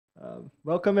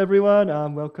Welcome everyone.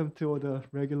 Welcome to all the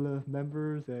regular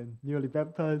members and newly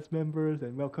baptized members,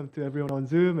 and welcome to everyone on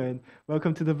Zoom, and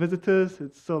welcome to the visitors.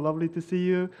 It's so lovely to see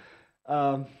you.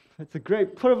 Um, it's a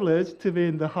great privilege to be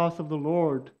in the house of the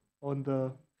Lord on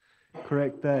the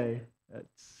correct day.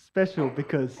 It's special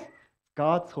because it's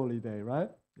God's holy day, right?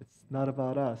 It's not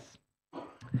about us.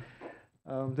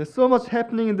 There's so much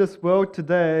happening in this world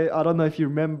today. I don't know if you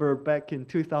remember back in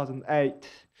 2008.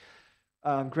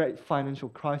 Great financial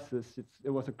crisis. It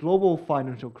was a global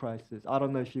financial crisis. I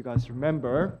don't know if you guys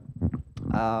remember.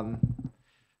 Um,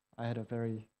 I had a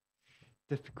very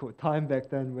difficult time back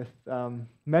then with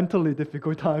mentally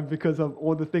difficult time because of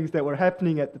all the things that were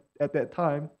happening at that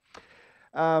time.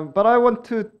 But I want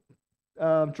to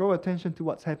draw attention to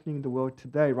what's happening in the world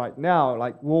today, right now,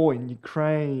 like war in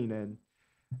Ukraine and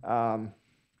um,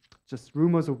 just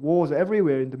rumors of wars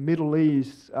everywhere in the Middle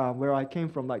East, where I came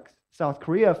from, like South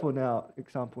Korea for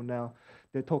example now.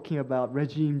 They're talking about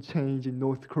regime change in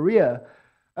North Korea.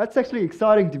 That's actually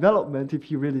exciting development if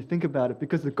you really think about it,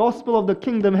 because the gospel of the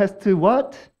kingdom has to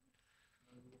what?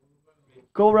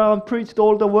 Go around, preach to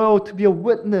all the world, to be a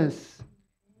witness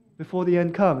before the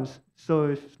end comes. So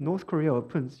if North Korea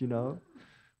opens,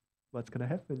 what's going to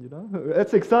happen,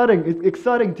 It's exciting. It's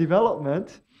exciting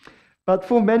development. But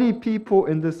for many people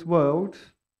in this world,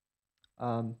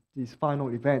 these final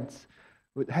events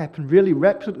would happen really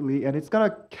rapidly, and it's going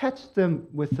to catch them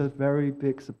with a very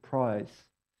big surprise.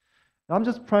 And I'm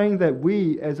just praying that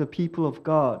we, as a people of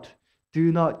God,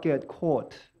 do not get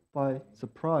caught by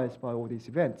surprise by all these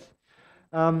events.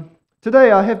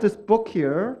 Today, I have this book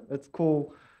here. It's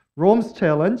called Rome's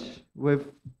Challenge. We've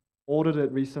ordered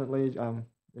it recently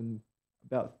in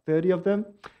about 30 of them.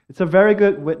 It's a very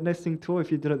good witnessing tool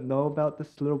if you didn't know about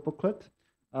this little booklet.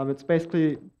 It's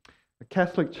basically a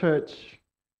Catholic Church.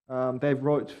 They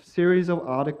wrote a series of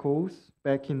articles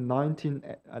back in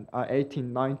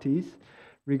 1890s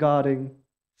regarding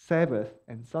Sabbath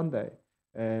and Sunday.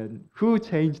 And who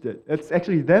changed it? It's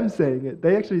actually them saying it.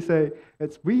 They actually say,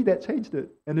 it's we that changed it.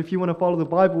 And if you want to follow the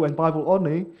Bible and Bible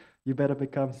only, you better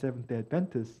become Seventh-day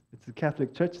Adventist. It's the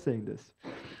Catholic Church saying this.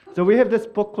 So we have this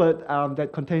booklet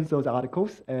that contains those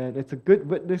articles, and it's a good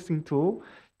witnessing tool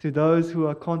to those who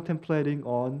are contemplating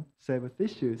on Sabbath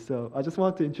issues. So I just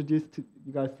want to introduce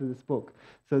you guys to this book.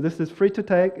 So this is free to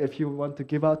take. If you want to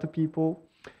give out to people,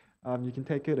 you can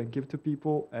take it and give to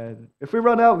people. And if we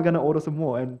run out, we're going to order some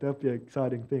more, and that'll be an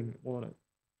exciting thing on it.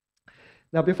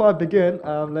 Now, before I begin,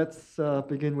 let's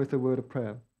begin with a word of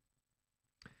prayer.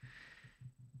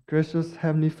 Gracious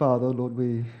Heavenly Father, Lord,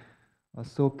 we are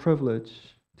so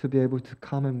privileged to be able to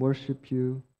come and worship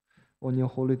you on your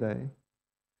holy day.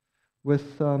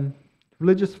 With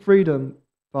religious freedom,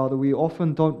 Father, we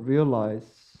often don't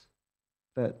realize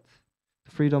that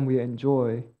the freedom we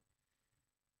enjoy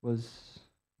was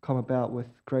come about with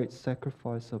great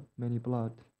sacrifice of many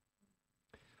blood.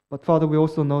 But Father, we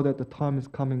also know that the time is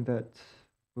coming that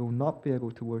we will not be able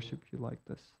to worship you like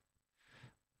this.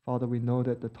 Father, we know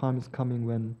that the time is coming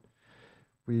when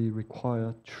we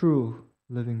require true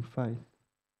living faith.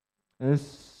 And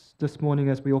this morning,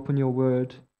 as we open your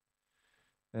word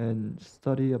and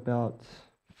study about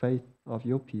faith of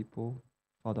your people,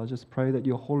 Father, I just pray that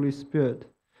your Holy Spirit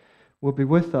will be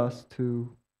with us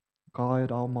to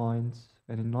guide our minds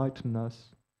and enlighten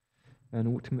us and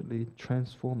ultimately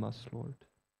transform us, Lord.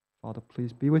 Father,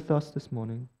 please be with us this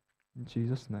morning. In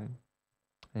Jesus' name,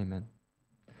 amen.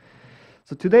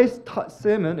 So today's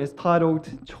sermon is titled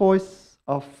Choice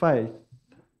of Faith.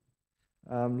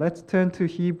 Let's turn to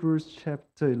Hebrews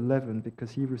chapter 11,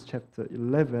 because Hebrews chapter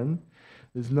 11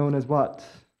 is known as what?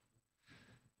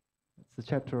 It's the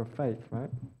chapter of faith, right?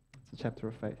 It's the chapter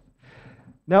of faith.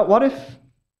 Now, what if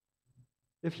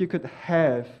you could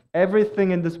have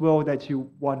everything in this world that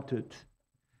you wanted,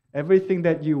 everything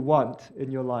that you want in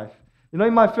your life?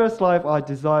 In my first life, I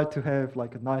desired to have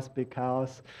like a nice big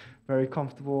house, very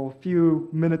comfortable, few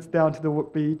minutes down to the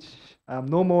beach,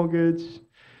 no mortgage,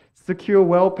 secure,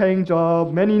 well-paying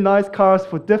job, many nice cars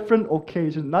for different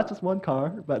occasions, not just one car,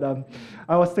 but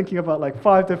I was thinking about like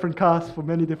 5 different cars for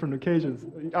many different occasions.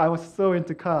 I was so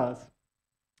into cars.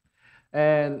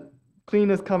 And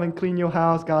cleaners come and clean your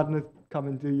house, gardeners come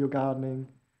and do your gardening,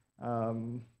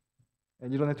 and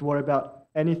you don't have to worry about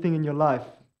anything in your life.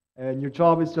 And your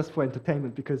job is just for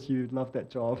entertainment because you love that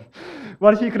job.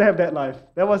 What if you could have that life?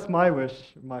 That was my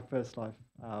wish, my first life,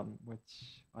 which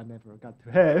I never got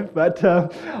to have. But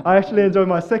I actually enjoy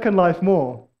my second life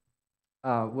more,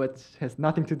 which has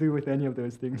nothing to do with any of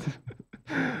those things.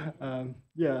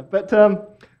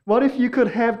 What if you could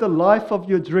have the life of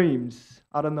your dreams?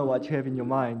 I don't know what you have in your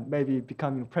mind. Maybe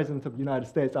becoming president of the United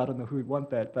States. I don't know who would want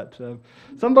that, but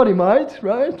somebody might,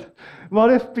 right?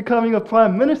 What if becoming a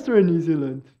prime minister in New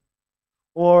Zealand?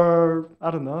 Or, I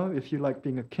don't know, if you like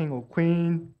being a king or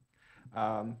queen,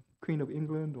 Queen of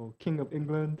England or King of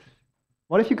England.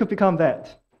 What if you could become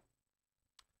that?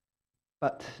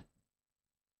 But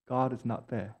God is not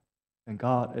there, and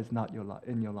God is not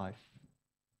in your life.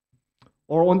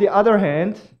 Or on the other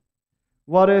hand,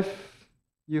 what if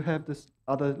you have this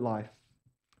other life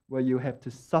where you have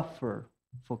to suffer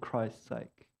for Christ's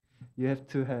sake? You're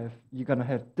gonna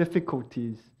have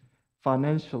difficulties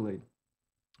financially,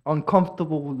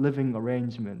 uncomfortable living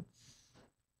arrangements,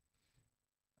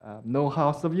 no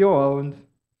house of your own,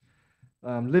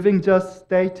 living just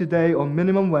day to day on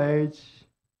minimum wage,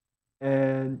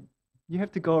 and you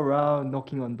have to go around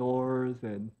knocking on doors,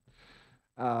 and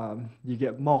you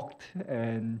get mocked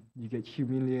and you get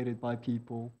humiliated by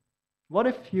people. What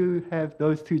if you have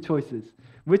those two choices?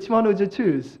 Which one would you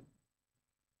choose?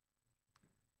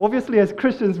 Obviously, as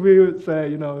Christians, we would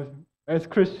say, as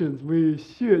Christians, we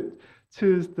should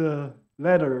choose the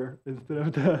latter instead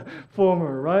of the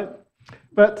former, right?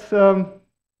 But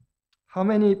how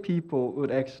many people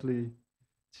would actually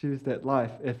choose that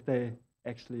life if they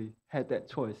actually had that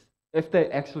choice? If they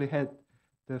actually had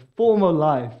the former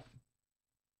life,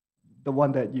 the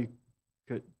one that you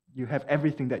have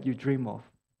everything that you dream of.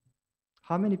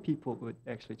 How many people would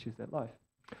actually choose that life?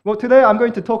 Well, today I'm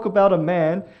going to talk about a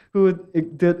man who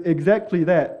did exactly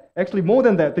that. Actually, more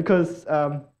than that, because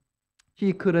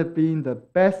he could have been the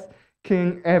best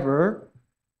king ever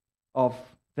of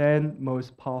then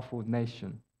most powerful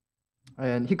nation.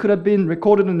 And he could have been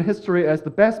recorded in history as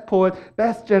the best poet,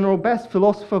 best general, best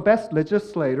philosopher, best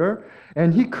legislator,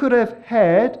 and he could have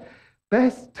had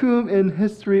best tomb in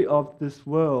history of this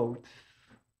world.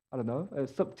 I don't know.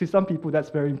 To some people, that's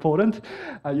very important.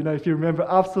 If you remember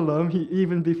Absalom,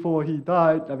 even before he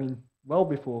died, well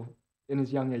before, in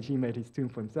his young age, he made his tomb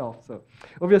for himself. So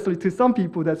obviously, to some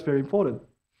people, that's very important.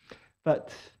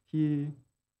 But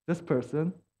this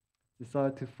person,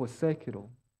 decided to forsake it all.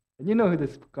 And you know who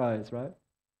this guy is, right?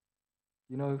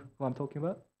 You know who I'm talking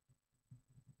about?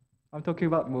 I'm talking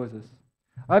about Moses.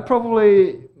 I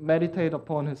probably meditate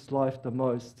upon his life the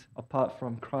most, apart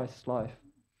from Christ's life,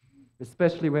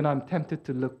 especially when I'm tempted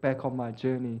to look back on my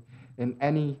journey in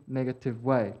any negative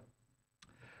way.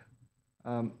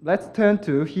 Let's turn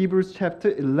to Hebrews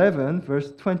chapter 11,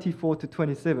 verse 24 to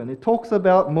 27. It talks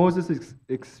about Moses'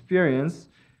 experience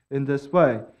in this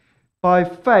way. By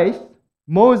faith,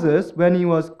 Moses, when he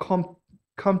was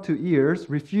come to years,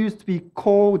 refused to be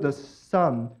called the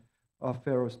son of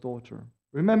Pharaoh's daughter.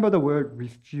 Remember the word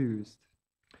refused.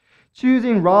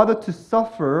 Choosing rather to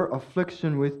suffer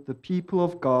affliction with the people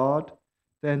of God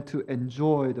than to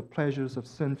enjoy the pleasures of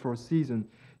sin for a season,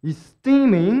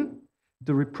 esteeming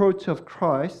the reproach of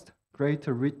Christ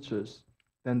greater riches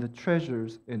than the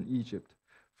treasures in Egypt.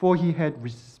 For he had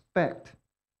respect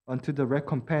unto the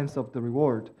recompense of the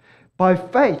reward. By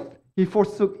faith he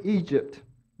forsook Egypt,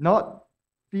 not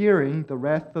fearing the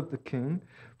wrath of the king,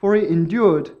 for he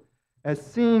endured as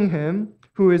seeing him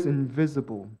who is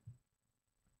invisible.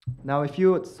 Now, if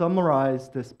you would summarize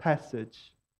this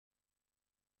passage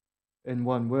in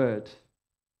one word,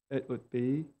 it would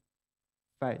be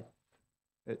faith.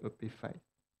 It would be faith.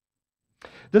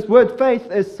 This word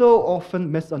faith is so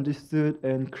often misunderstood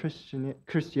in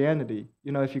Christianity.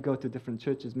 If you go to different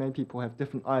churches, many people have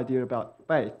different idea about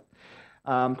faith.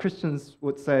 Christians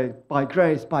would say, by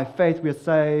grace, by faith, we are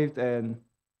saved, and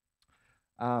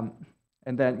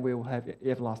then we will have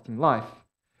everlasting life.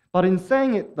 But in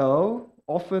saying it, though,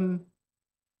 often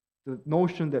the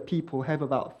notion that people have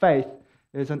about faith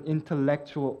is an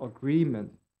intellectual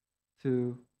agreement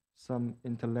to some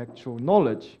intellectual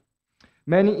knowledge.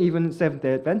 Many, even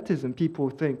Seventh-day Adventism, people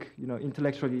think,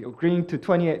 intellectually agreeing to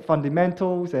 28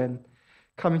 fundamentals and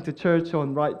coming to church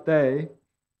on right day,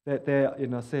 that they're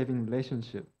in a saving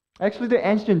relationship. Actually, the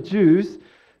ancient Jews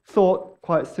thought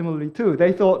quite similarly too.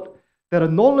 They thought that a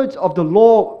knowledge of the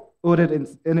law would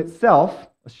in itself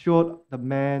assured the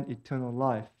man eternal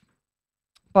life.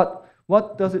 But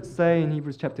what does it say in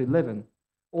Hebrews chapter 11?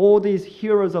 All these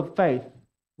heroes of faith,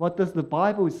 what does the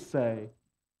Bible say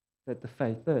that the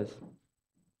faith is?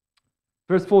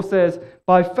 Verse 4 says,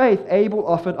 by faith Abel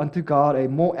offered unto God a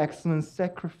more excellent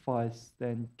sacrifice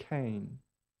than Cain.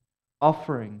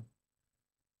 Offering.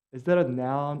 Is that a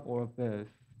noun or a verb?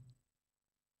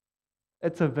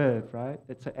 It's a verb, right?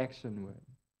 It's an action word.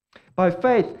 By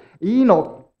faith,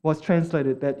 Enoch was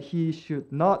translated that he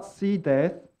should not see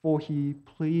death, for he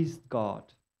pleased God.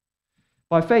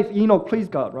 By faith, Enoch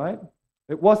pleased God, right?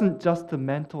 It wasn't just a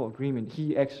mental agreement.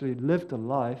 He actually lived a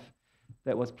life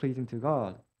that was pleasing to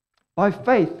God. By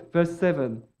faith, verse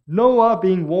 7, Noah,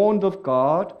 being warned of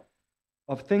God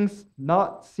of things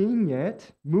not seen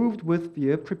yet, moved with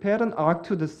fear, prepared an ark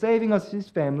to the saving of his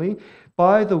family,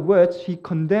 by the which he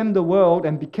condemned the world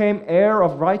and became heir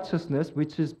of righteousness,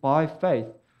 which is by faith.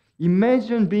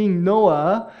 Imagine being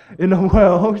Noah in a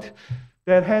world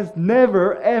that has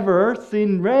never ever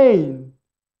seen rain,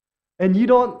 and you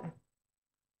don't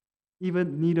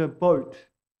even need a boat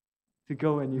to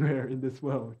go anywhere in this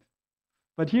world.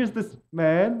 But here's this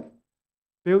man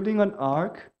building an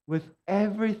ark with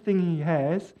everything he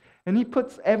has, and he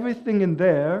puts everything in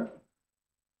there.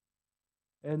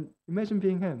 And imagine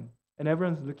being him, and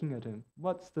everyone's looking at him.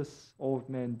 What's this old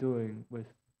man doing with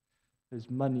his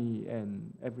money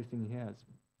and everything he has?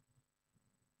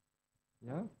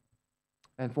 Yeah?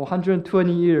 And for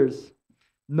 120 years,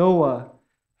 Noah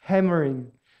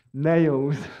hammering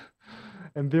nails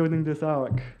and building this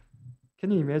ark.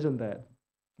 Can you imagine that?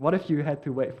 What if you had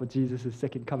to wait for Jesus'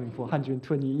 second coming for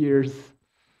 120 years?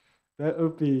 That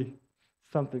would be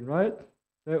something, right?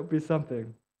 That would be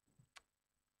something.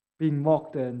 Being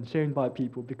mocked and shamed by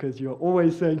people because you're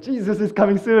always saying, Jesus is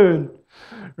coming soon,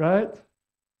 right?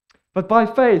 But by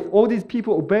faith, all these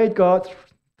people obeyed God,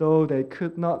 though they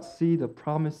could not see the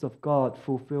promise of God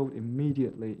fulfilled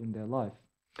immediately in their life.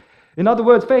 In other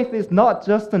words, faith is not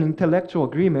just an intellectual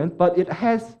agreement, but it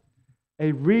has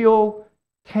a real,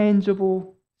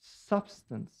 tangible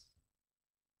substance.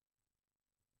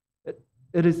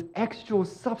 It is actual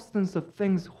substance of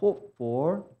things hoped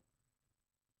for,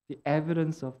 the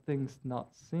evidence of things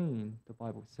not seen, the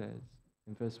Bible says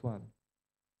in verse 1.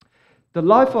 The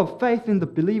life of faith in the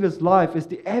believer's life is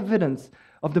the evidence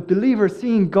of the believer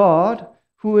seeing God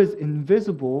who is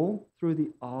invisible through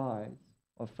the eyes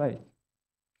of faith.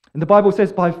 And the Bible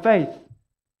says by faith,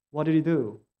 what did he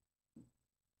do?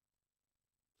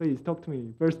 Please talk to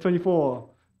me. Verse 24.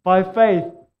 By faith,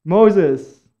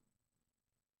 Moses.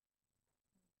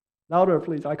 Louder,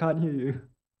 please. I can't hear you.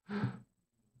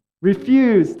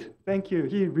 Refused. Thank you.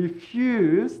 He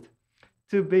refused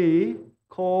to be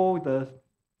called the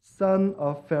son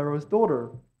of Pharaoh's daughter.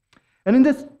 And in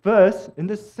this verse, in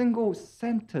this single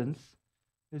sentence,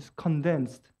 is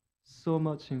condensed so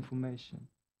much information.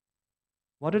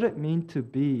 What did it mean to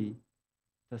be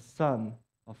the son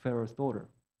of Pharaoh's daughter?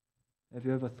 Have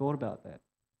you ever thought about that?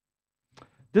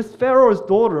 This Pharaoh's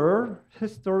daughter,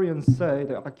 historians say,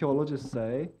 the archaeologists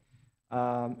say,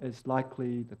 is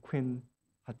likely the Queen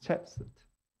Hatshepsut.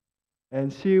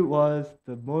 And she was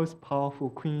the most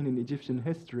powerful queen in Egyptian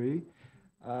history.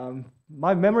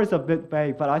 My memory is a bit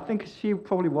vague, but I think she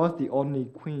probably was the only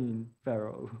queen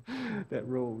pharaoh that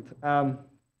ruled.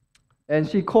 And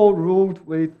she ruled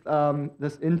with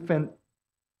this infant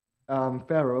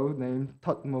pharaoh named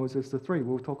Thutmose III.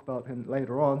 We'll talk about him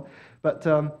later on. But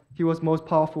he was most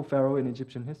powerful pharaoh in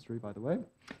Egyptian history, by the way.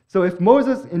 So if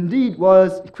Moses indeed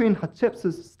was Queen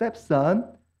Hatshepsut's stepson,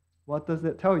 what does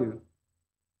that tell you?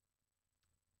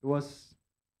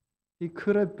 He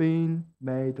could have been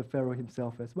made the pharaoh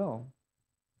himself as well.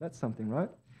 That's something, right?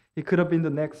 He could have been the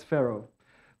next pharaoh.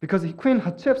 Because Queen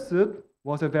Hatshepsut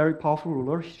was a very powerful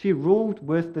ruler. She ruled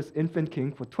with this infant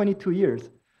king for 22 years.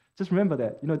 Just remember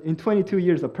that. In 22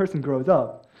 years, a person grows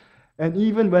up. And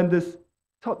even when this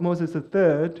Thutmose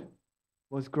III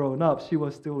was grown up, she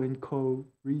was still in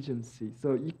co-regency.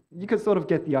 So you could sort of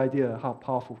get the idea how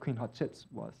powerful Queen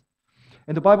Hatshepsut was.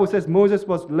 And the Bible says Moses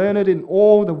was learned in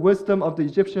all the wisdom of the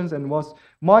Egyptians and was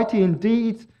mighty in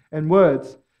deeds and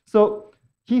words. So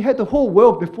he had the whole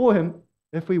world before him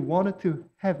if we wanted to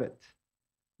have it,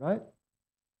 right?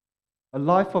 A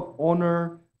life of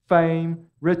honor, fame,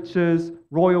 riches,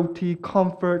 royalty,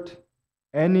 comfort,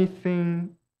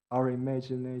 anything our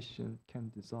imagination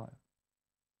can desire.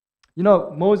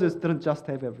 Moses didn't just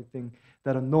have everything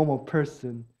that a normal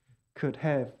person could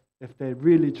have if they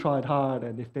really tried hard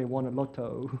and if they won a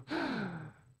lotto.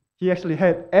 He actually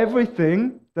had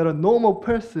everything that a normal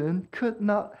person could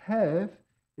not have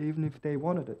even if they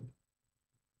wanted it.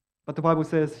 But the Bible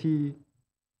says he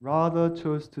rather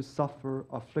chose to suffer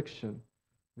affliction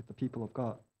with the people of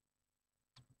God.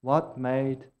 What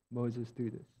made Moses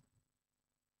do this?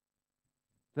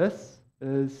 This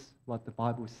is what the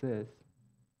Bible says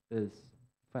is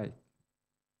faith.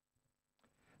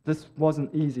 This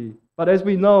wasn't easy. But as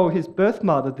we know, his birth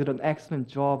mother did an excellent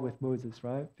job with Moses,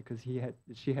 right? Because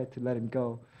she had to let him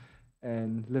go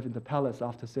and live in the palace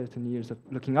after certain years of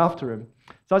looking after him.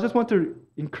 So I just want to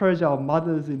encourage our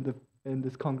mothers in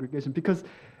this congregation, because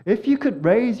if you could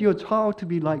raise your child to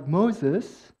be like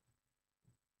Moses,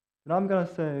 And I'm going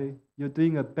to say you're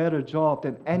doing a better job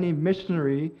than any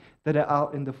missionary that are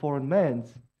out in the foreign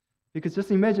lands. Because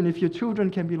just imagine if your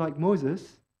children can be like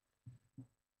Moses,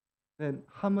 then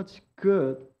how much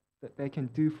good that they can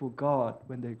do for God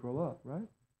when they grow up, right?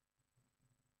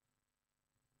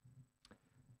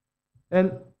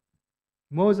 And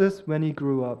Moses, when he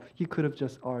grew up, he could have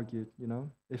just argued,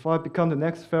 if I become the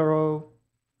next Pharaoh,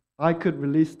 I could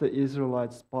release the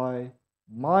Israelites by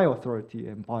my authority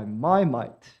and by my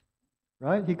might,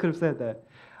 right? He could have said that.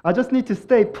 I just need to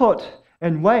stay put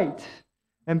and wait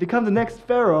and become the next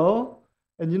Pharaoh.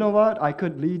 And you know what? I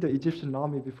could lead the Egyptian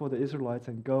army before the Israelites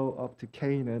and go up to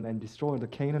Canaan and destroy the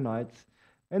Canaanites.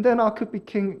 And then I could be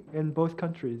king in both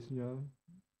countries,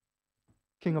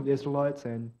 king of the Israelites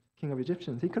and king of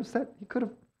Egyptians. He could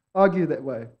have argued that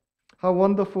way. How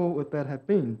wonderful would that have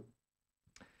been?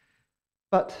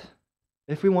 But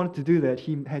if we wanted to do that,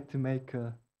 he had to make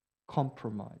a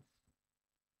compromise.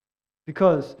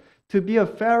 Because to be a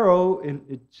pharaoh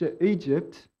in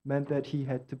Egypt meant that he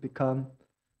had to become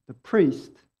the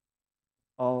priest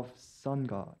of sun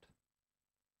god.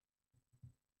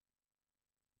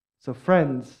 So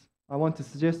friends, I want to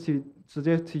suggest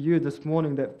to you this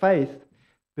morning that faith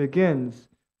begins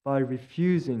by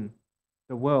refusing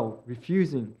the world,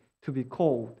 refusing to be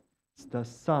called the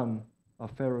son of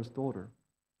Pharaoh's daughter,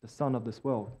 the son of this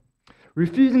world.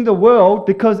 Refusing the world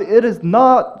because it is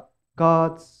not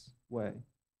God's way.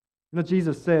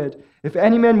 Jesus said, if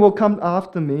any man will come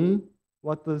after me,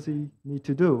 what does he need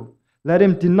to do? Let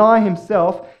him deny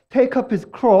himself, take up his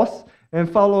cross,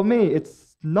 and follow me.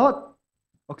 It's not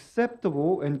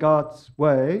acceptable in God's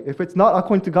way. If it's not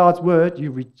according to God's word,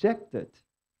 you reject it.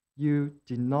 You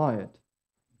deny it.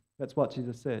 That's what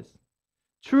Jesus says.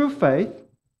 True faith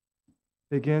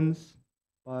begins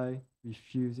by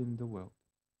refusing the world.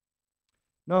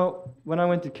 Now, when I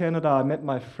went to Canada, I met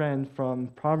my friend from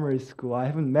primary school. I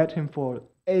haven't met him for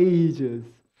ages.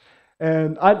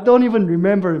 And I don't even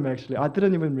remember him, actually. I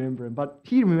didn't even remember him. But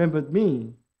he remembered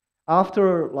me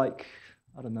after,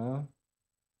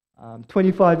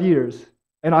 25 years.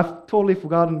 And I've totally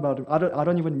forgotten about him. I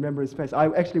don't even remember his face. I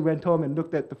actually went home and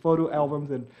looked at the photo albums,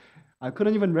 and I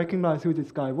couldn't even recognize who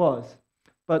this guy was.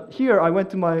 But here, I went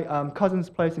to my cousin's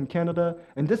place in Canada,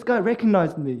 and this guy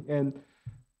recognized me. And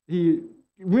he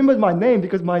remembered my name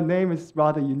because my name is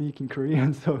rather unique in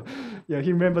Korean. So yeah,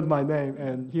 he remembered my name,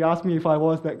 and he asked me if I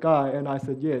was that guy, and I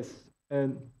said yes.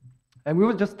 And we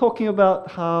were just talking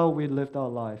about how we lived our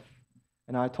life.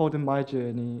 And I told him my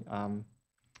journey,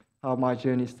 how my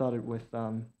journey started with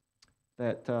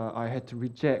that I had to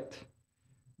reject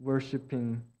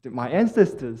worshiping my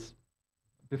ancestors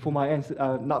before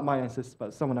not my ancestors,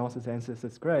 but someone else's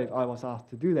ancestors' grave. I was asked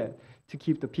to do that to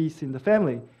keep the peace in the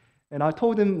family. And I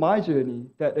told him my journey,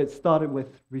 that it started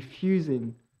with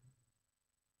refusing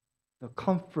the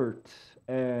comfort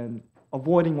and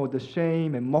avoiding all the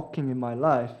shame and mocking in my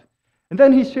life. And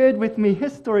then he shared with me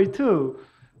his story too,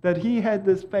 that he had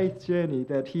this faith journey,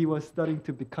 that he was studying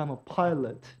to become a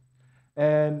pilot.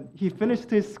 And he finished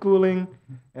his schooling,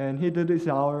 and he did his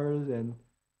hours, and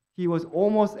he was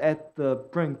almost at the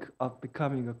brink of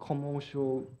becoming a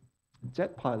commercial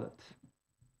jet pilot.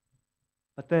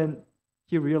 But then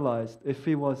he realized if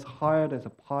he was hired as a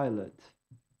pilot,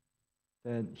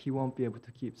 then he won't be able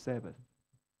to keep Sabbath.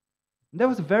 And that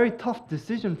was a very tough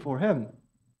decision for him.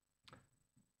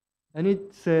 And he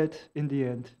said in the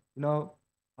end,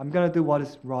 I'm going to do what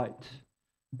is right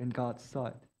in God's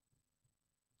sight.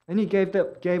 And he gave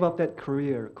up that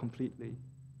career completely.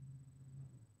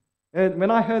 And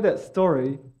when I heard that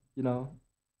story,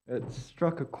 it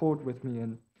struck a chord with me,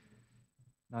 and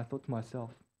I thought to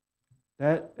myself,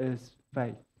 that is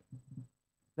faith.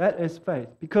 That is faith.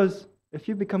 Because if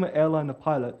you become an airliner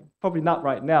pilot, probably not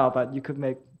right now, but you could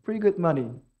make pretty good money.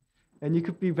 And you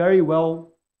could be very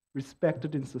well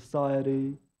respected in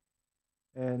society.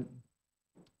 And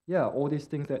yeah, all these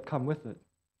things that come with it.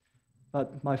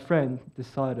 But my friend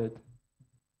decided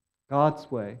God's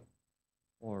way,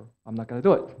 or I'm not going to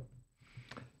do it.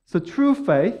 So true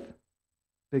faith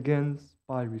begins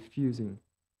by refusing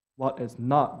what is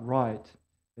not right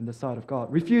in the sight of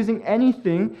God. Refusing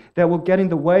anything that will get in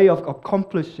the way of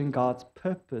accomplishing God's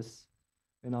purpose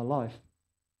in our life.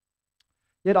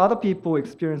 Yet other people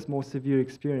experience more severe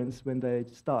experience when they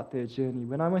start their journey.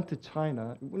 When I went to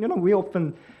China, we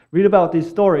often read about these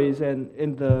stories, and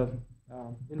in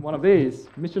one of these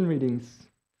mission readings,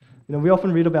 we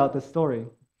often read about this story.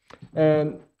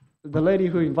 And the lady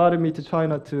who invited me to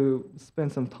China to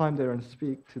spend some time there and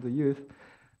speak to the youth,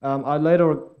 I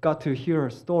later got to hear her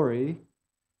story.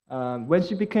 When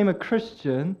she became a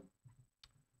Christian,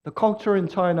 the culture in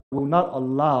China will not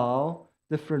allow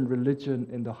different religion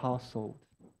in the household.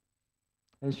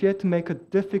 And she had to make a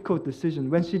difficult decision.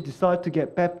 When she decided to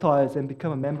get baptized and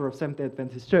become a member of Seventh-day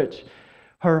Adventist Church,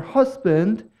 her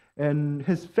husband and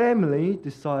his family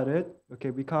decided,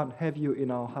 okay, we can't have you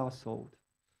in our household.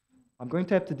 I'm going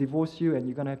to have to divorce you and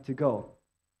you're going to have to go.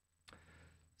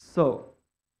 So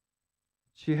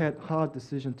she had a hard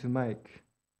decision to make.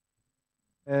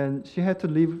 And she had to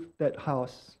leave that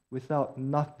house without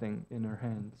nothing in her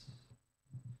hands.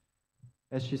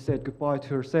 As she said goodbye to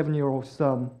her 7-year-old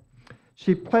son,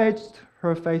 she pledged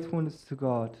her faithfulness to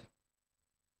God.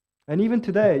 And even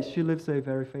today, she lives a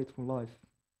very faithful life.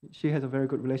 She has a very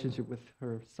good relationship with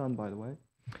her son, by the way.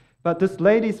 But this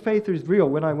lady's faith is real.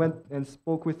 When I went and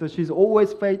spoke with her, she's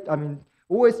always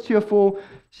always cheerful.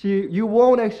 You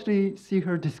won't actually see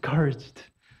her discouraged.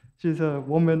 She's a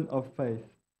woman of faith.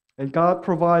 And God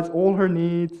provides all her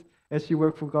needs as she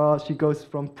works for God. She goes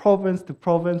from province to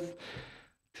province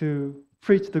to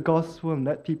preach the gospel and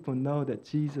let people know that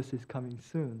Jesus is coming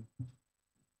soon.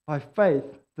 By faith,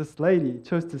 this lady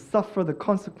chose to suffer the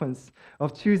consequence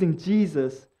of choosing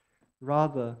Jesus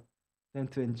rather than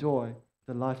to enjoy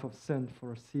the life of sin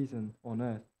for a season on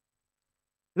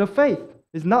earth. Faith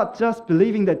is not just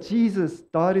believing that Jesus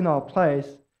died in our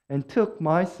place and took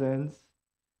my sins,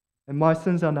 and my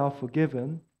sins are now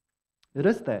forgiven. It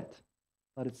is that,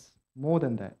 but it's more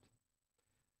than that.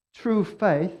 True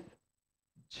faith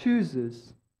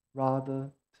chooses rather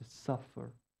to suffer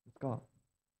with God.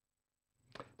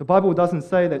 The Bible doesn't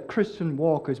say that Christian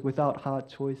walk is without hard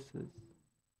choices.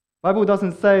 The Bible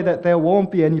doesn't say that there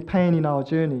won't be any pain in our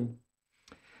journey.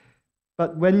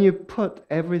 But when you put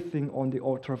everything on the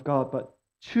altar of God, but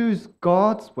choose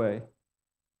God's way,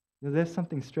 there's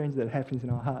something strange that happens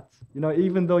in our hearts.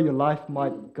 Even though your life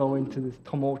might go into this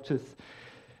tumultuous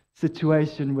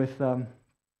situation with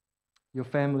your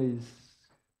family's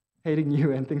hating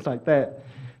you and things like that,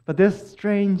 but there's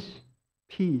strange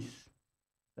peace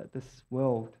that this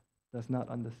world does not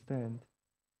understand.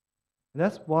 And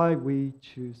that's why we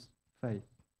choose faith.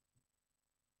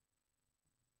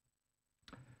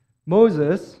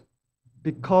 Moses,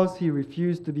 because he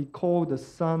refused to be called the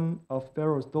son of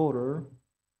Pharaoh's daughter,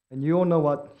 and you all know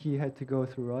what he had to go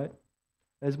through, right?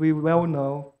 As we well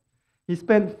know, he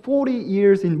spent 40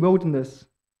 years in wilderness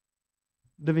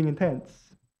living in tents,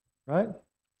 right?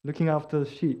 Looking after the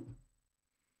sheep.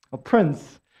 A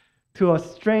prince to a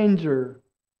stranger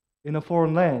in a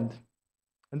foreign land.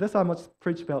 And this I must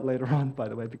preach about later on, by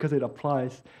the way, because it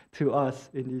applies to us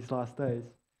in these last days.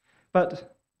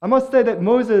 But I must say that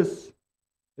Moses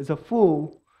is a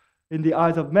fool in the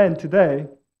eyes of men today.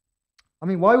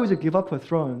 Why would you give up a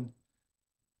throne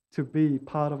to be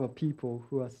part of a people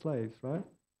who are slaves, right?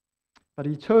 But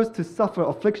he chose to suffer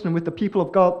affliction with the people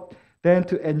of God than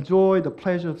to enjoy the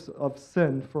pleasures of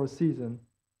sin for a season.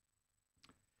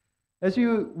 As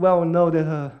you well know, there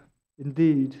are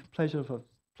indeed pleasures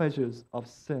of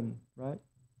sin, right?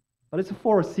 But it's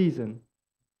for a season.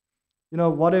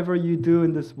 Whatever you do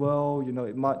in this world,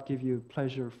 it might give you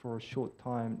pleasure for a short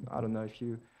time. I don't know if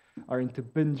you are into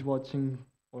binge watching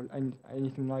or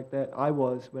anything like that. I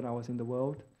was when I was in the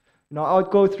world. I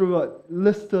would go through a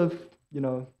list of,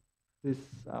 these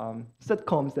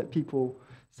sitcoms that people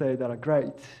say that are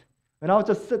great. And I would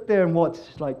just sit there and watch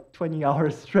like 20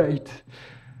 hours straight.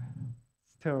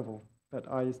 It's terrible,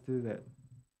 but I used to do that.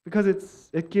 Because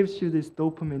it gives you this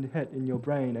dopamine hit in your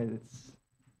brain, and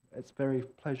it's very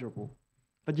pleasurable.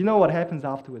 But you know what happens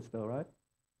afterwards though, right?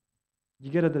 You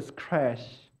get this crash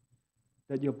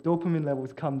that your dopamine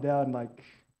levels come down like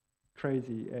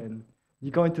crazy, and you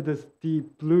go into this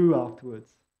deep blue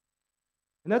afterwards.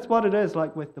 And that's what it is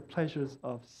like with the pleasures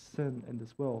of sin in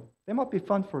this world. They might be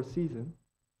fun for a season,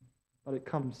 but it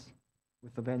comes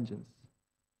with a vengeance.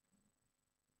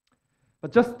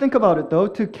 But just think about it though.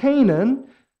 To Canaan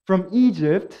from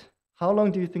Egypt, how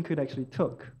long do you think it actually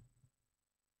took?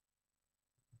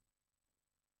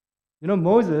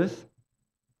 Moses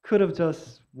could have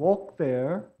just walked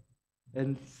there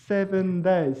in 7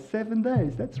 days. 7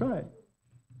 days, that's right.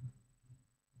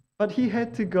 But he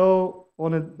had to go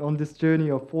on this journey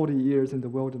of 40 years in the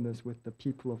wilderness with the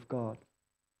people of God.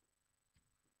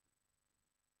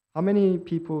 How many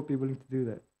people would be willing to do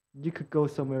that? You could go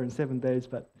somewhere in 7 days,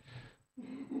 but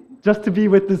just to be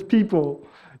with these people,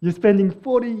 you're spending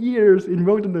 40 years in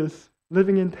wilderness,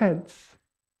 living in tents.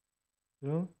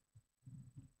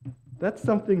 That's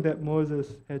something that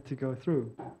Moses had to go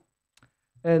through.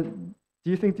 And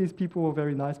do you think these people were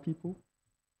very nice people?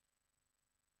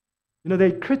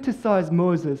 They criticized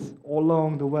Moses all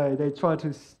along the way. They tried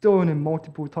to stone him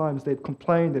multiple times. They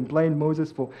complained and blamed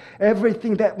Moses for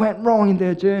everything that went wrong in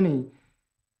their journey.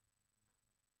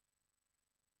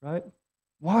 Right?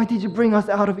 Why did you bring us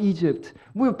out of Egypt?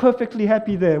 We were perfectly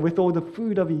happy there with all the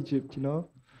food of Egypt, you know.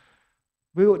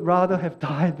 We would rather have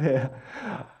died there,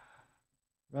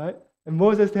 right? And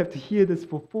Moses had to hear this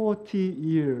for 40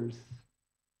 years.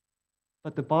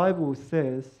 But the Bible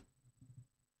says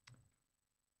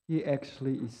he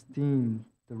actually esteemed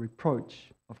the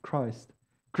reproach of Christ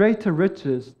greater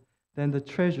riches than the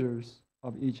treasures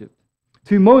of Egypt.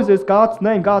 To Moses, God's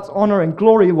name, God's honor and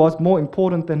glory was more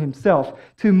important than himself.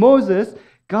 To Moses,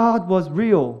 God was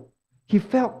real. He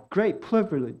felt great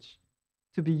privilege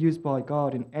to be used by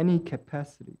God in any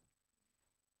capacity.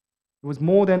 It was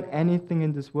more than anything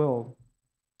in this world.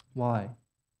 Why?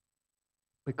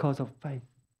 Because of faith.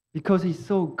 Because he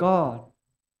saw God.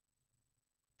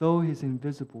 Though he's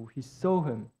invisible, he saw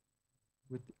him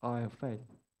with the eye of faith.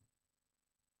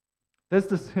 There's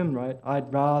this hymn, right?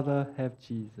 I'd rather have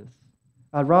Jesus.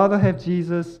 I'd rather have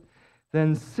Jesus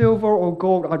than silver or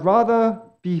gold. I'd rather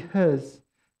be his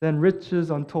than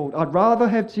riches untold. I'd rather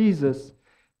have Jesus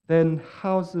than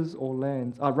houses or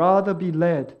lands. I'd rather be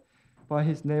led by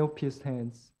his nail-pierced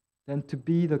hands than to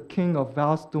be the king of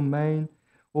vast domain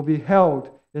or be held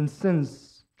in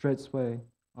sin's dread sway.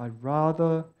 I'd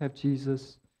rather have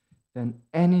Jesus than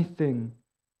anything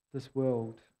this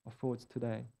world affords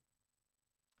today.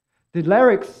 The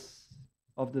lyrics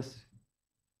of this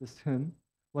hymn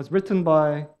was written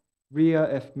by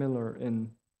Rhea F. Miller in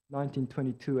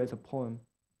 1922 as a poem.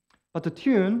 But the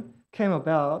tune came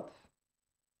about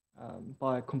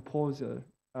by a composer,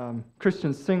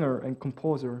 Christian singer and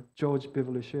composer, George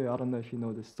Beverly Shea. I don't know if you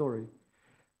know this story.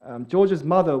 George's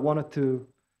mother wanted to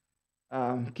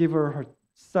give her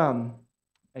son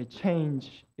a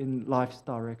change in life's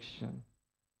direction.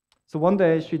 So one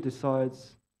day she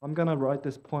decides, I'm going to write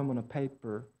this poem on a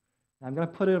paper. And I'm going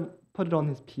to put it on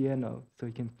his piano so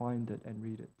he can find it and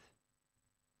read it.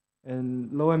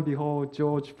 And lo and behold,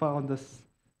 George found this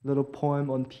little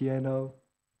poem on piano,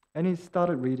 and he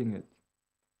started reading it.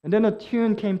 And then a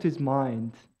tune came to his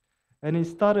mind, and he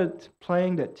started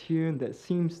playing that tune that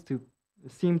seemed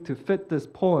to fit this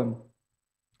poem.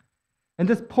 And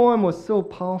this poem was so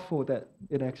powerful that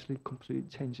it actually completely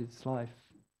changed his life.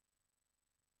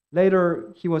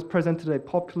 Later, he was presented a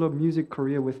popular music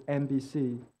career with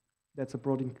NBC. That's a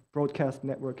broadcast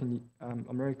network in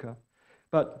America.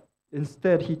 But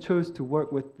instead, he chose to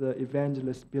work with the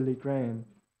evangelist Billy Graham.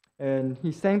 And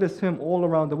he sang this hymn all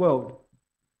around the world.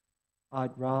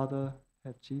 I'd rather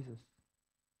have Jesus.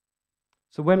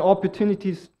 So when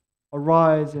opportunities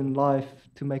arise in life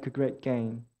to make a great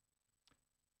gain,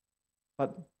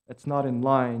 but it's not in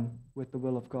line with the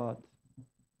will of God,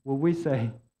 will we say,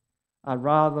 I'd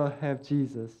rather have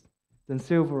Jesus than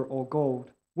silver or gold?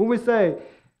 Will we say,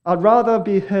 I'd rather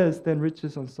be his than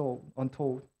riches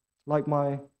untold, like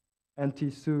my Auntie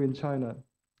Sue in China?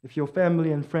 If your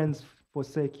family and friends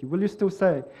forsake you, will you still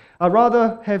say, I'd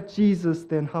rather have Jesus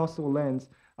than house or lands?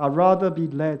 I'd rather be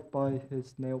led by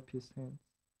his nail-pierced hands.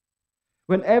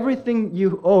 When everything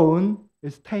you own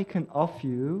is taken off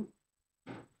you,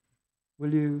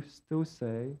 will you still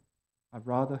say, I'd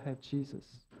rather have Jesus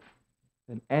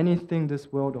than anything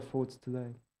this world affords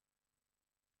today?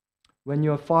 When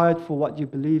you are fired for what you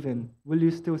believe in, will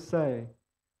you still say,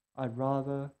 I'd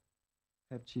rather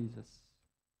have Jesus?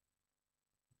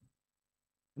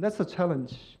 And that's a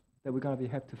challenge that we're going to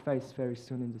have to face very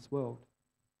soon in this world.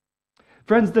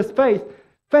 Friends, this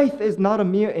faith is not a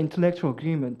mere intellectual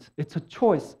agreement. It's a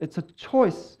choice. It's a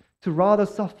choice to rather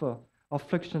suffer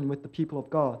affliction with the people of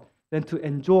God than to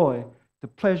enjoy the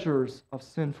pleasures of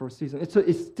sin for a season. It's an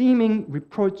esteeming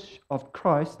reproach of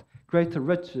Christ greater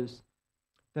riches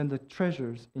than the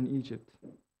treasures in Egypt.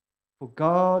 For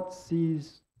God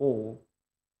sees all,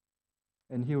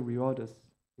 and he'll reward us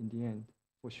in the end,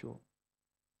 for sure.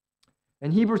 In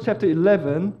Hebrews chapter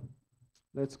 11,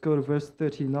 let's go to verse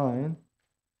 39,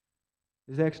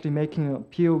 is actually making an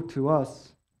appeal to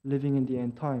us living in the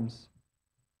end times.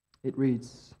 It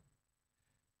reads,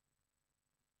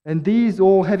 and these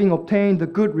all, having obtained the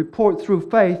good report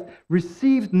through faith,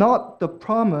 received not the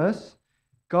promise,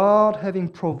 God having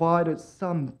provided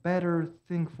some better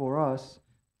thing for us,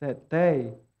 that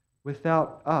they,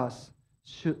 without us,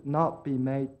 should not be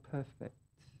made perfect.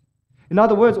 In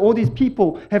other words, all these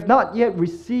people have not yet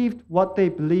received what they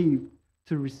believe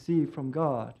to receive from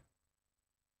God.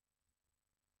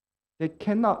 They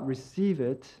cannot receive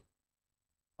it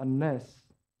unless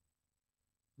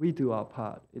we do our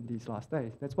part in these last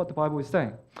days. That's what the Bible is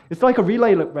saying. It's like a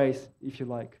relay race, if you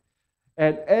like.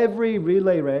 At every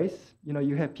relay race,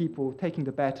 you have people taking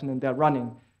the baton and they're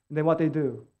running. And then what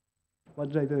do?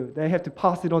 They have to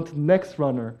pass it on to the next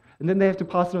runner. And then they have to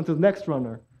pass it on to the next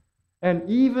runner. And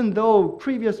even though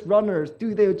previous runners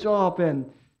do their job and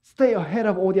stay ahead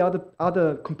of all the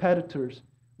other competitors,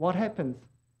 what happens?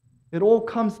 It all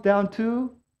comes down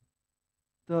to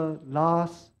the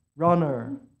last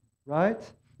runner, right?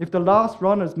 If the last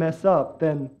runners mess up,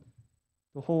 then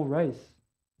the whole race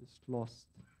is lost.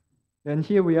 And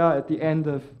here we are at the end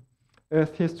of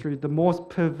Earth history, the most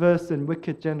perverse and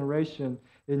wicked generation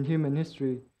in human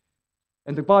history.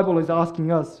 And the Bible is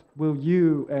asking us, will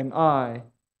you and I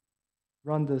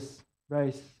run this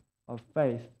race of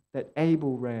faith that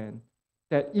Abel ran,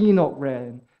 that Enoch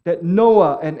ran, that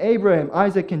Noah and Abraham,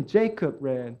 Isaac and Jacob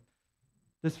ran,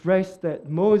 this race that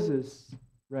Moses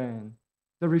ran,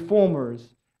 the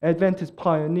reformers, Adventist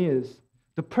pioneers,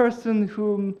 the person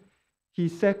whom he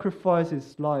sacrificed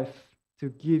his life to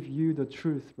give you the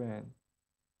truth ran.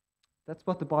 That's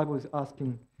what the Bible is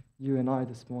asking you and I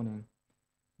this morning.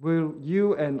 Will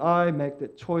you and I make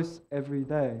that choice every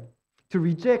day to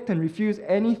reject and refuse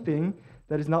anything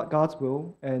that is not God's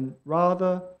will and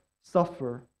rather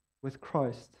suffer with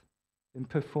Christ in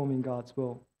performing God's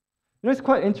will? You know, it's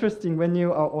quite interesting when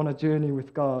you are on a journey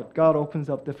with God. God opens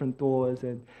up different doors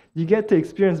and you get to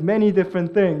experience many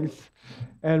different things.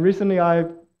 And recently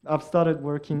I've started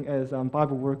working as a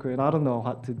Bible worker, and I don't know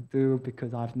what to do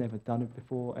because I've never done it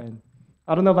before. And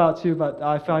I don't know about you, but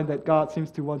I find that God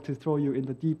seems to want to throw you in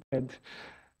the deep end.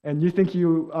 And you think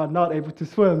you are not able to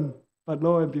swim, but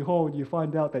lo and behold, you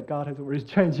find out that God has already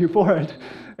trained you for it.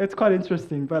 It's quite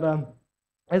interesting. But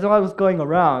as I was going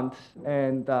around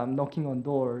and knocking on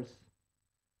doors,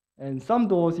 and some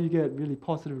doors you get really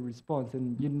positive response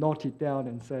and you note it down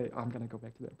and say, I'm going to go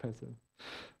back to that person.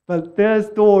 But there's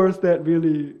doors that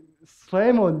really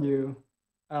slam on you.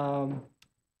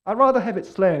 I'd rather have it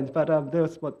slammed, but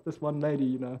there's this one lady,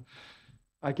 you know,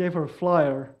 I gave her a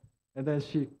flyer and then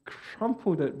she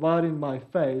crumpled it right in my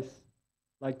face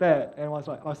like that. And I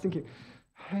was thinking,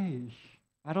 hey,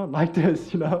 I don't like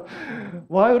this, you know.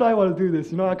 Why would I want to do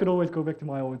this? You know, I could always go back to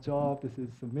my old job. This is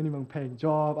a minimum paying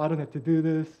job. I don't have to do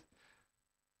this.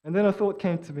 And then a thought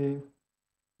came to me,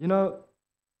 you know,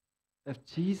 if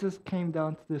Jesus came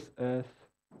down to this earth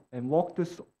and walked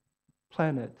this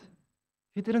planet,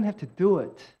 he didn't have to do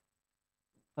it,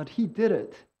 but he did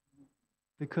it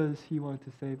because he wanted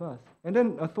to save us. And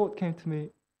then a thought came to me,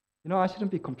 you know, I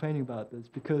shouldn't be complaining about this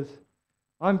because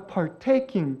I'm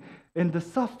partaking in the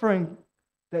suffering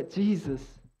that Jesus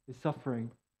is suffering,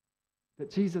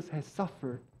 that Jesus has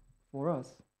suffered for us.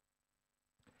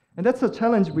 And that's the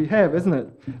challenge we have, isn't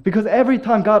it? Because every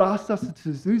time God asks us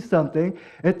to do something,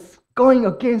 it's going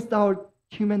against our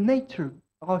human nature,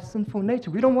 our sinful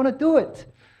nature. We don't want to do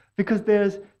it because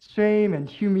there's shame and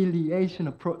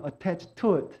humiliation attached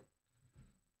to it.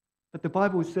 But the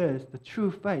Bible says the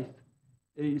true faith,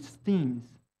 it esteems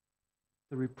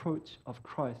the reproach of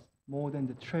Christ more than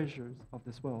the treasures of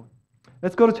this world.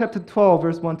 Let's go to chapter 12,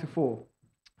 verse 1 to 4.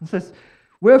 It says,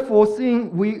 wherefore,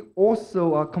 seeing we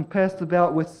also are compassed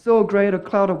about with so great a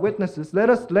cloud of witnesses, let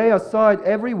us lay aside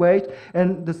every weight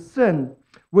and the sin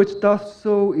which doth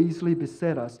so easily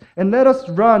beset us, and let us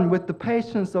run with the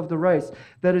patience of the race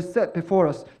that is set before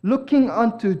us, looking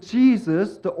unto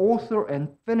Jesus, the author and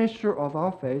finisher of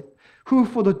our faith, who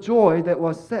for the joy that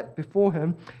was set before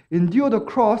him endured the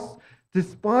cross,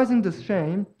 despising the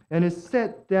shame, and is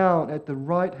set down at the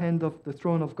right hand of the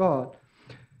throne of God.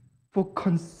 For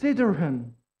consider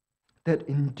him that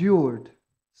endured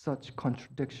such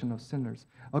contradiction of sinners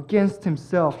against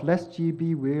himself, lest ye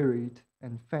be wearied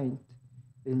and faint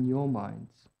in your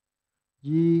minds.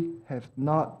 Ye have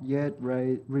not yet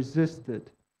resisted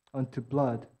unto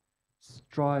blood,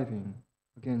 striving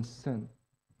against sin.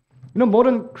 You know,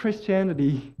 modern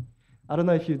Christianity, I don't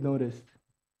know if you've noticed,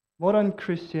 modern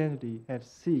Christianity has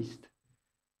ceased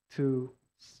to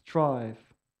strive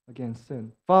against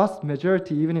sin. Vast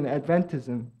majority, even in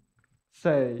Adventism,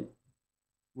 say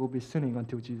we'll be sinning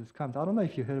until Jesus comes. I don't know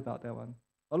if you heard about that one.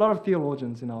 A lot of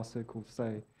theologians in our circles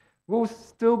say we'll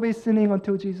still be sinning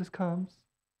until Jesus comes.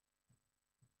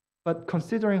 But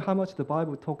considering how much the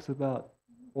Bible talks about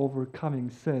overcoming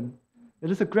sin,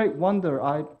 it is a great wonder.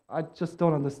 I just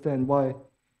don't understand why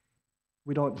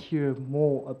we don't hear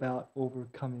more about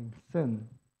overcoming sin.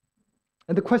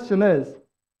 And the question is,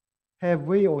 have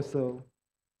we also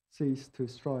ceased to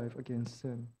strive against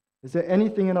sin? Is there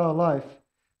anything in our life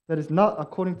that is not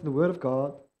according to the Word of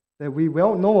God that we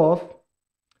well know of,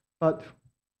 but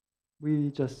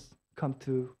we just come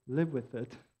to live with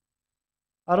it?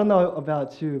 I don't know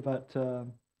about you, but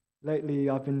lately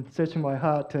I've been searching my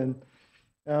heart and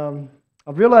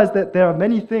I've realized that there are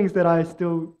many things that I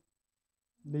still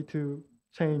need to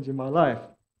change in my life.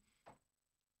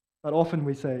 But often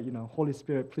we say, you know, Holy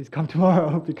Spirit, please come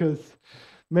tomorrow because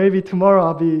maybe tomorrow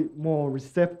I'll be more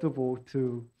receptive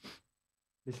to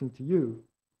listening to you.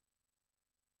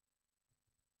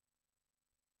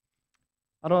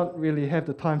 I don't really have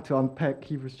the time to unpack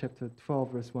Hebrews chapter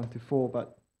 12, verse 1 to 4,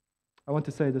 but I want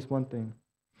to say this one thing.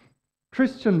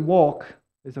 Christian walk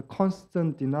is a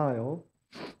constant denial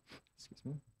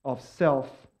of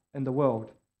self and the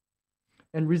world,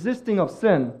 and resisting of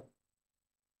sin.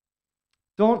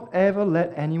 Don't ever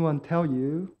let anyone tell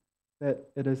you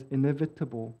that it is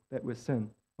inevitable that we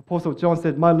sin. Apostle John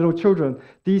said, "My little children,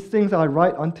 these things I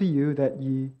write unto you that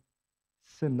ye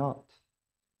sin not."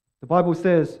 The Bible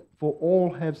says, "For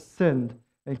all have sinned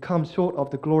and come short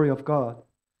of the glory of God,"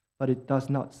 but it does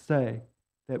not say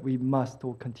that we must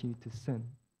all continue to sin.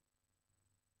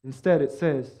 Instead, it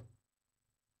says,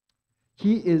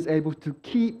 He is able to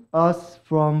keep us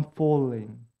from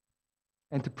falling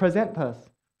and to present us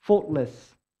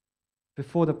faultless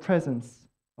before the presence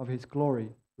of His glory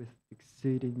with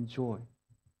exceeding joy.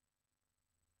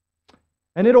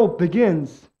 And it all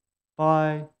begins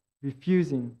by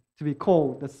refusing to be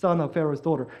called the son of Pharaoh's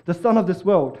daughter, the son of this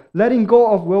world, letting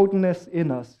go of worldliness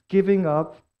in us, giving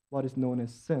up what is known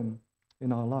as sin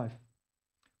in our life.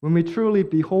 When we truly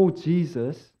behold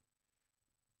Jesus,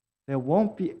 there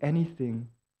won't be anything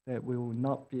that we will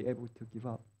not be able to give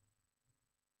up.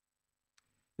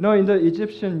 You know, in the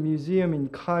Egyptian museum in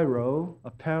Cairo,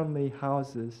 apparently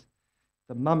houses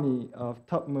the mummy of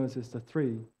Thutmose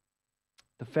III,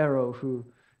 the pharaoh who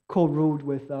co-ruled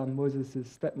with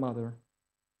Moses' stepmother.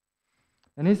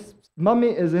 And his mummy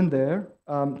is in there.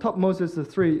 Thutmose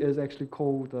III is actually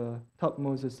called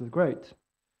Thutmose the Great.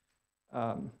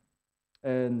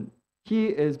 And he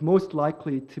is most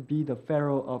likely to be the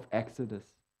pharaoh of Exodus,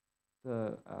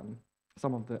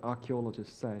 some of the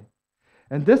archaeologists say.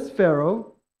 And this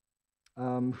pharaoh,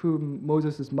 whom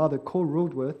Moses' mother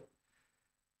co-ruled with,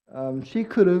 she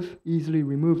could have easily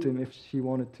removed him if she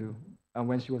wanted to,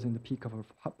 when she was in the peak of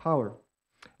her power.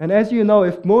 And as you know,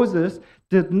 if Moses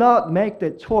did not make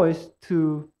that choice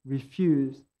to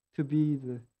refuse to be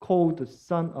called the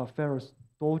son of Pharaoh's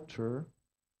daughter,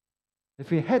 if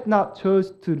he had not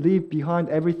chose to leave behind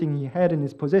everything he had in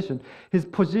his position, his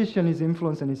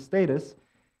influence, and his status,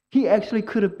 he actually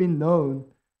could have been known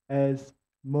as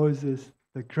Moses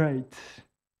the Great.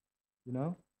 You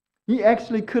know? He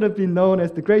actually could have been known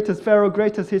as the greatest pharaoh,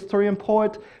 greatest historian,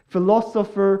 poet,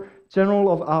 philosopher,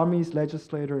 general of armies,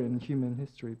 legislator in human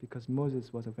history, because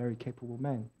Moses was a very capable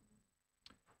man.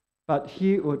 But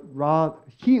he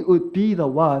would be the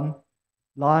one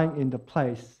lying in the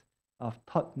place of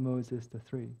Thutmose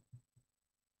III.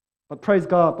 But praise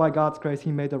God, by God's grace,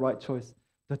 he made the right choice.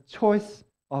 The choice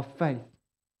of faith.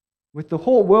 With the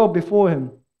whole world before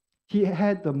him, he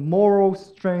had the moral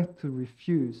strength to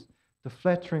refuse the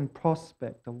flattering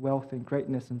prospect of wealth and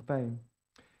greatness and fame.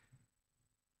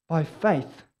 By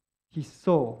faith, he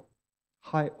saw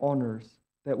high honors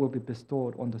that will be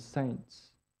bestowed on the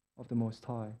saints of the Most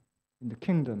High in the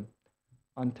kingdom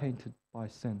untainted by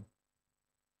sin.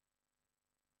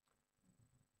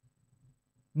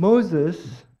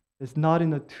 Moses is not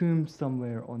in a tomb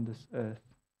somewhere on this earth.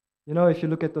 You know, if you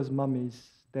look at those mummies,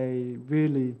 they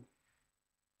really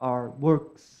are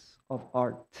works of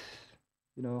art.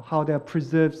 You know, how they're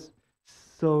preserved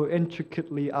so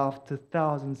intricately after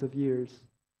thousands of years.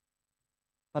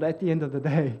 But at the end of the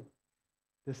day,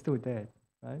 they're still dead,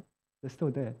 right? They're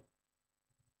still dead.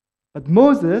 But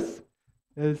Moses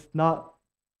is not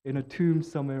in a tomb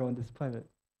somewhere on this planet.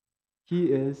 He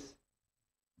is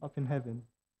up in heaven.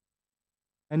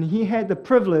 And he had the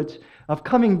privilege of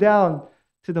coming down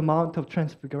to the Mount of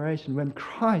Transfiguration when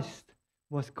Christ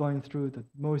was going through the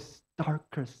most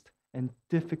darkest and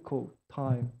difficult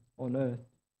time on earth,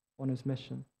 on his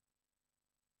mission.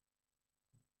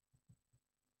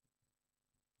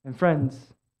 And friends,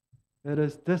 it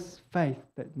is this faith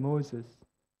that Moses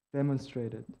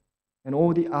demonstrated and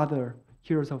all the other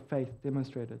heroes of faith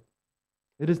demonstrated.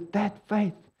 It is that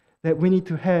faith that we need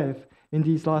to have in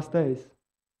these last days.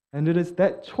 And it is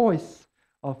that choice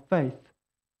of faith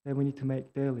that we need to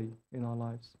make daily in our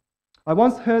lives. I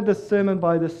once heard this sermon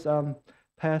by this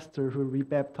pastor who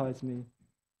rebaptized me.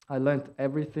 I learned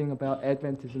everything about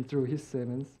Adventism through his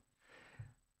sermons.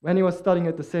 When he was studying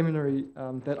at the seminary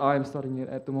that I am studying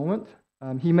at the moment,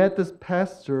 he met this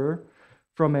pastor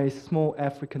from a small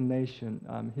African nation.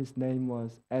 His name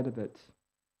was Adabit.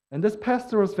 And this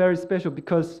pastor was very special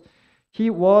because he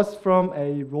was from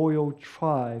a royal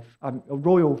tribe, a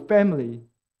royal family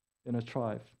in a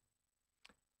tribe.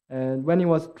 And when he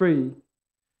was 3,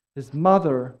 his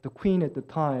mother, the queen at the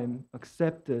time,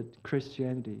 accepted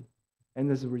Christianity. And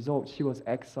as a result, she was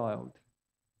exiled.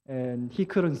 And he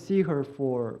couldn't see her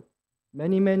for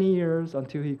many, many years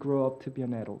until he grew up to be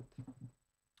an adult.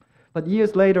 But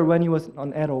years later, when he was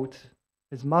an adult,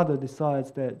 his mother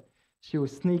decides that she will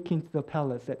sneak into the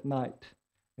palace at night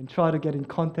and try to get in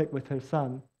contact with her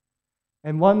son.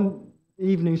 And one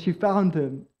evening, she found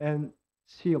him and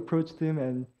she approached him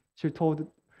and she told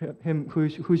him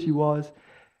who she was.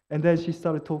 And then she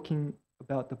started talking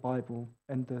about the Bible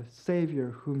and the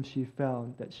Savior whom she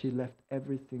found, that she left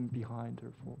everything behind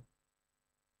her for.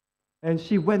 And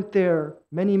she went there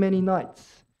many, many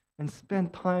nights and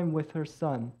spent time with her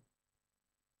son.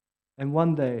 And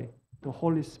one day, the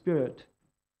Holy Spirit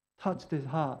touched his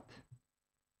heart,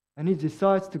 and he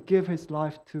decides to give his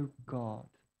life to God.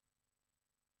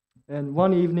 And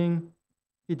one evening,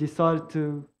 he decided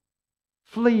to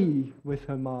flee with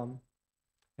her mom,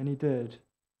 and he did.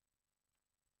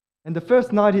 And the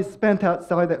first night he spent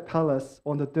outside that palace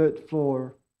on the third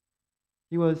floor,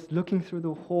 he was looking through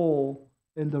the hole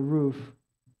in the roof.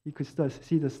 He could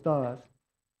see the stars.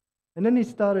 And then he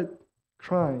started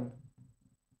crying.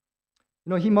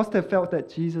 He must have felt that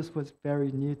Jesus was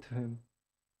very near to him,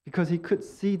 because he could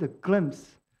see the glimpse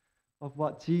of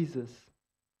what Jesus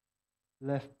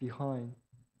left behind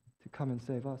to come and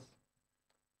save us.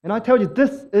 And I tell you,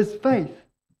 this is faith.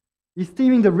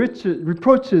 Esteeming the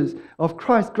reproaches of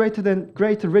Christ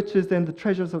greater riches than the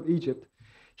treasures of Egypt.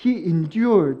 He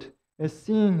endured as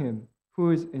seeing him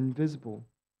who is invisible.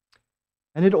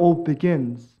 And it all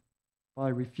begins by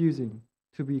refusing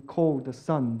to be called the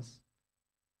sons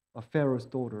of Pharaoh's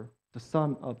daughter, the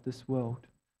son of this world,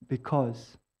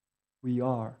 because we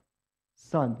are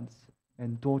sons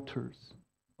and daughters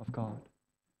of God.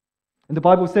 And the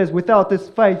Bible says, without this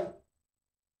faith,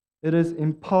 it is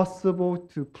impossible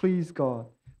to please God.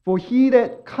 For he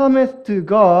that cometh to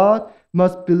God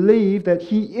must believe that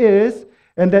he is,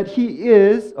 and that he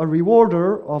is a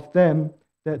rewarder of them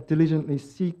that diligently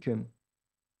seek him.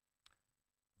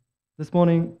 This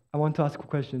morning, I want to ask a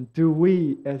question. Do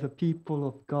we, as a people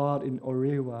of God in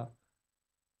Orewa,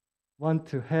 want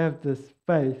to have this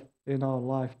faith in our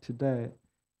life today?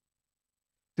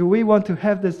 Do we want to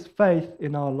have this faith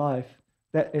in our life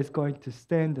that is going to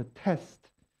stand the test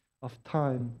of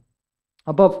time,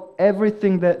 above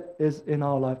everything that is in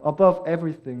our life, above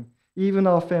everything, even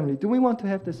our family? Do we want to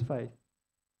have this faith?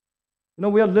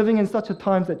 We are living in such a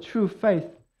time that true faith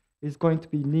is going to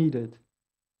be needed.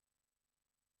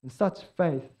 And such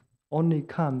faith only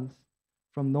comes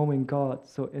from knowing God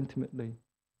so intimately,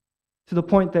 to the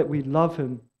point that we love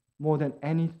him more than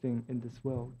anything in this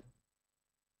world.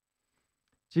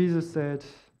 Jesus said,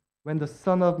 when the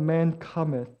Son of Man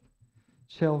cometh,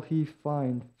 shall he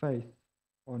find faith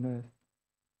on earth?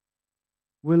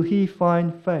 Will he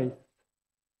find faith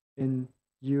in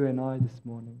you and I this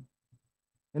morning?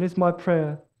 And it's my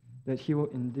prayer that he will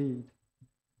indeed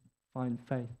find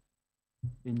faith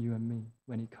in you and me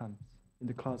when he comes in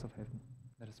the clouds of heaven.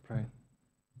 Let us pray.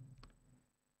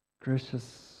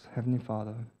 Gracious Heavenly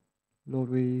Father, Lord,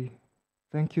 we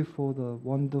thank you for the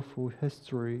wonderful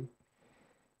history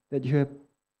that you have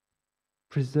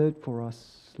preserved for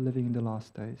us living in the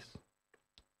last days.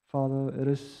 Father, it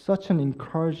is such an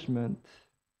encouragement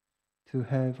to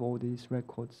have all these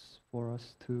records for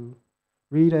us to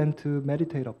read and to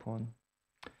meditate upon.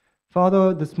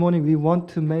 Father, this morning we want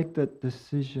to make that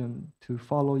decision to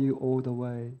follow you all the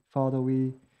way. Father,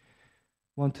 we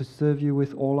want to serve you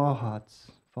with all our hearts.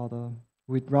 Father,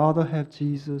 we'd rather have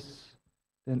Jesus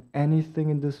than anything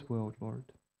in this world, Lord.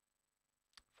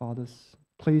 Father,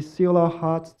 please seal our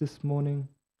hearts this morning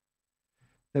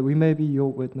that we may be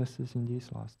your witnesses in these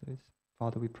last days.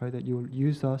 Father, we pray that you will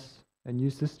use us and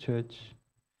use this church.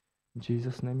 In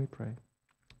Jesus' name we pray.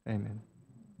 Amen.